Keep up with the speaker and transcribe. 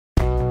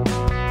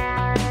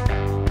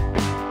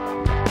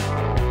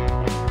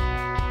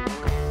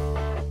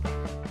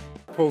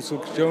Paul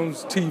Silky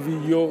Jones,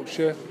 TV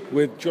Yorkshire,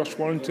 with Josh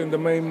Warrington, the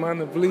main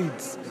man of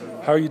Leeds.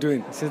 How are you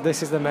doing?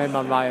 This is the main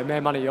man, right?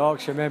 Main man of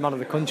Yorkshire, main man of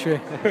the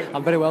country.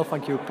 I'm very well,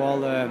 thank you,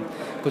 Paul.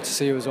 Good to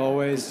see you as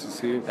always. Good to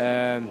see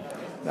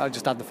you. I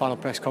just had the final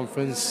press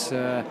conference.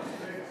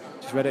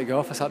 Just ready to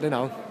go for Saturday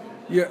now.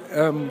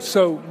 Yeah.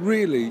 So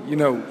really, you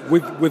know,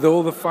 with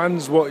all the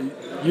fans, what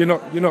you're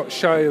not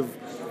shy of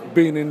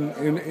being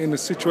in a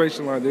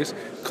situation like this.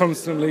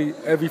 Constantly,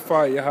 every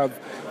fight you have,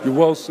 you're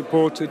well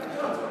supported.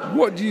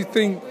 What do you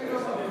think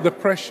the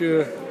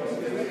pressure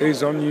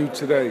is on you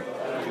today?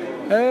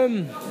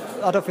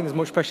 I don't think there's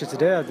much pressure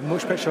today. There's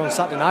much pressure on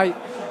Saturday night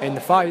in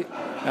the fight.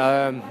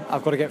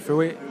 I've got to get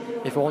through it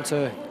if I want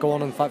to go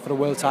on and fight for the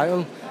world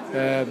title.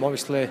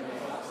 Obviously,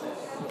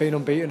 being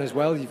unbeaten as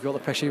well, you've got the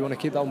pressure. You want to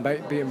keep that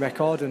unbeaten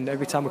record. And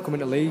every time we come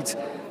into Leeds,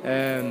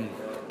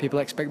 people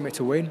expect me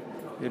to win.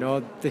 You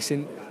know, this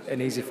isn't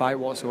an easy fight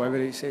whatsoever.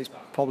 It's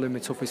probably my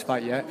toughest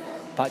fight yet.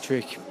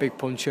 Patrick, big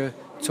puncher,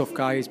 tough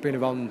guy. He's been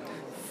around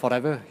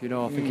forever. You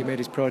know, I think he made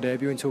his pro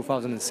debut in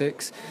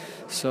 2006.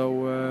 So,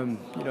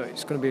 you know,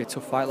 it's going to be a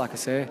tough fight, like I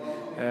say.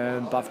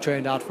 But I've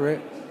trained hard for it.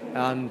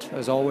 And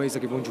as always, I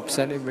give 100%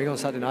 in the ring on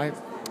Saturday night.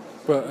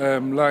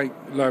 But like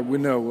we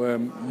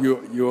know,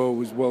 you're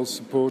always well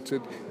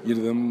supported. You're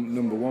the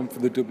number one for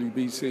the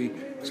WBC.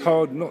 It's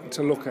hard not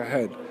to look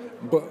ahead.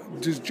 But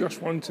does Josh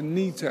Warrington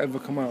need to ever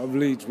come out of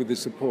Leeds with the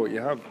support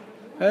you have?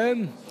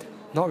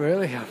 Not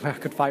really. I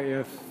could fight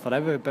here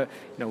forever, but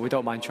you know, we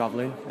don't mind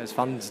travelling. As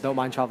fans, don't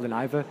mind travelling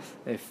either.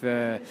 If we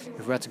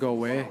had to go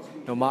away,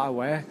 no matter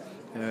where,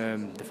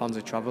 the fans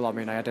would travel. I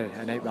mean, I had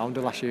an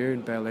 8-rounder last year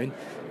in Berlin,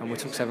 and we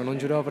took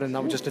 700 over, and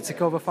that was just a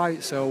tick-over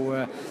fight.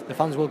 So the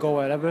fans will go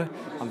wherever.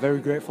 I'm very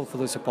grateful for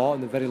the support,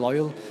 and they're very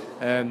loyal.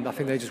 I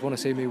think they just want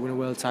to see me win a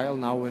world title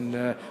now,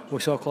 and we're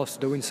so close to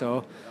doing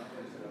so.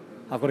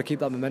 I've got to keep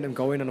that momentum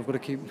going, and I've got to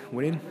keep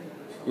winning.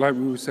 Like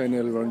we were saying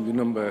earlier on, you're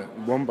number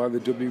one by the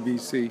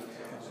WBC.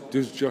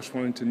 Does Josh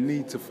Warrington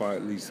need to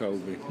fight Lee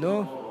Selby?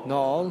 No, not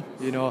all.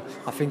 You know,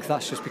 I think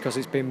that's just because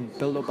it's been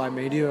built up by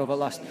media over the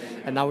last,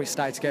 and now it's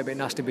started to get a bit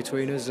nasty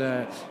between us.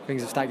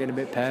 Things have started getting a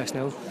bit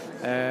personal.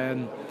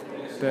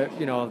 But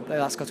you know,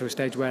 that's got to a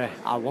stage where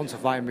I want to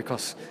fight him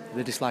because of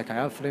the dislike I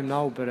have for him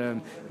now. But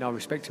you know, I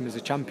respect him as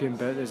a champion,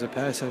 but as a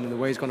person and the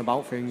way he's gone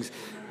about things,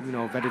 you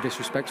know, very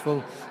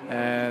disrespectful.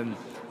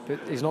 But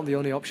he's not the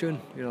only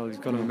option. You know, he's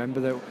got to remember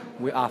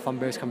that our fan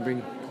base can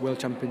bring world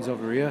champions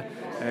over here.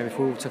 If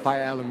we were to fight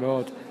at Ellen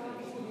Road,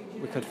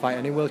 we could fight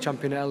any world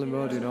champion at Ellen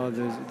Road. You know,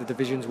 the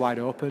division's wide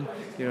open.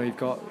 You know, you've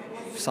got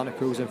Santa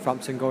Cruz and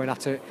Frampton going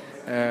at it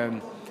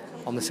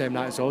on the same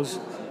night as us.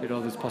 You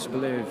know, there's a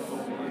possibility of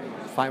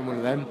fighting one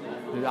of them.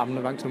 I'm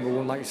ranked number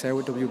one, like you say,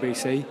 with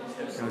WBC.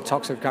 You know,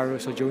 talks of Gary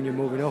Russell Jr.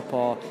 moving up,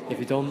 or if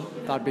he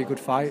don't, that'd be a good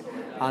fight.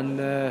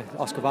 And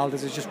Oscar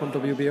Valdez has just won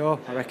WBO.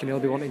 I reckon he'll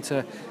be wanting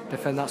to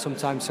defend that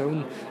sometime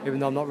soon. Even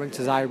though I'm not ranked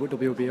as high with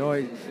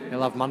WBO,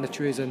 he'll have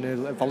mandatories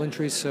and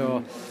voluntaries.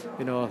 So,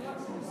 you know,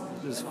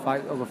 there's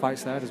other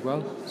fights there as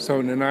well. So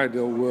in an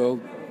ideal world,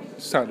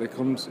 Saturday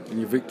comes and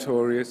you're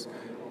victorious.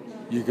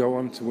 You go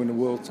on to win a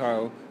world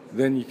title.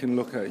 Then you can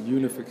look at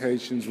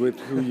unifications with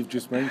who you've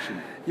just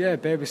mentioned. Yeah,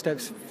 baby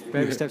steps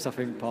I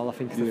think, Paul. I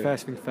think the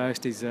first thing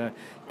first is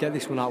get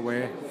this one out of the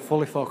way,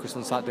 fully focused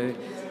on Saturday,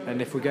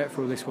 and if we get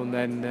through this one,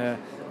 then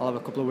I'll have a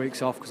couple of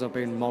weeks off because I've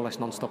been more or less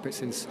non-stop it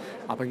since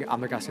I've been at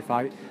Amagassi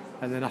fight,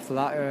 and then after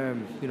that,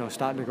 you know,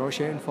 start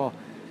negotiating for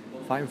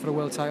fighting for the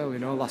world title. You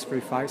know, last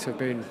 3 fights have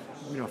been,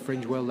 you know,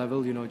 fringe world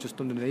level, you know,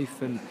 just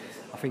underneath, and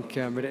I think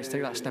I'm ready to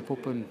take that step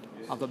up and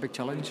have that big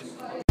challenge.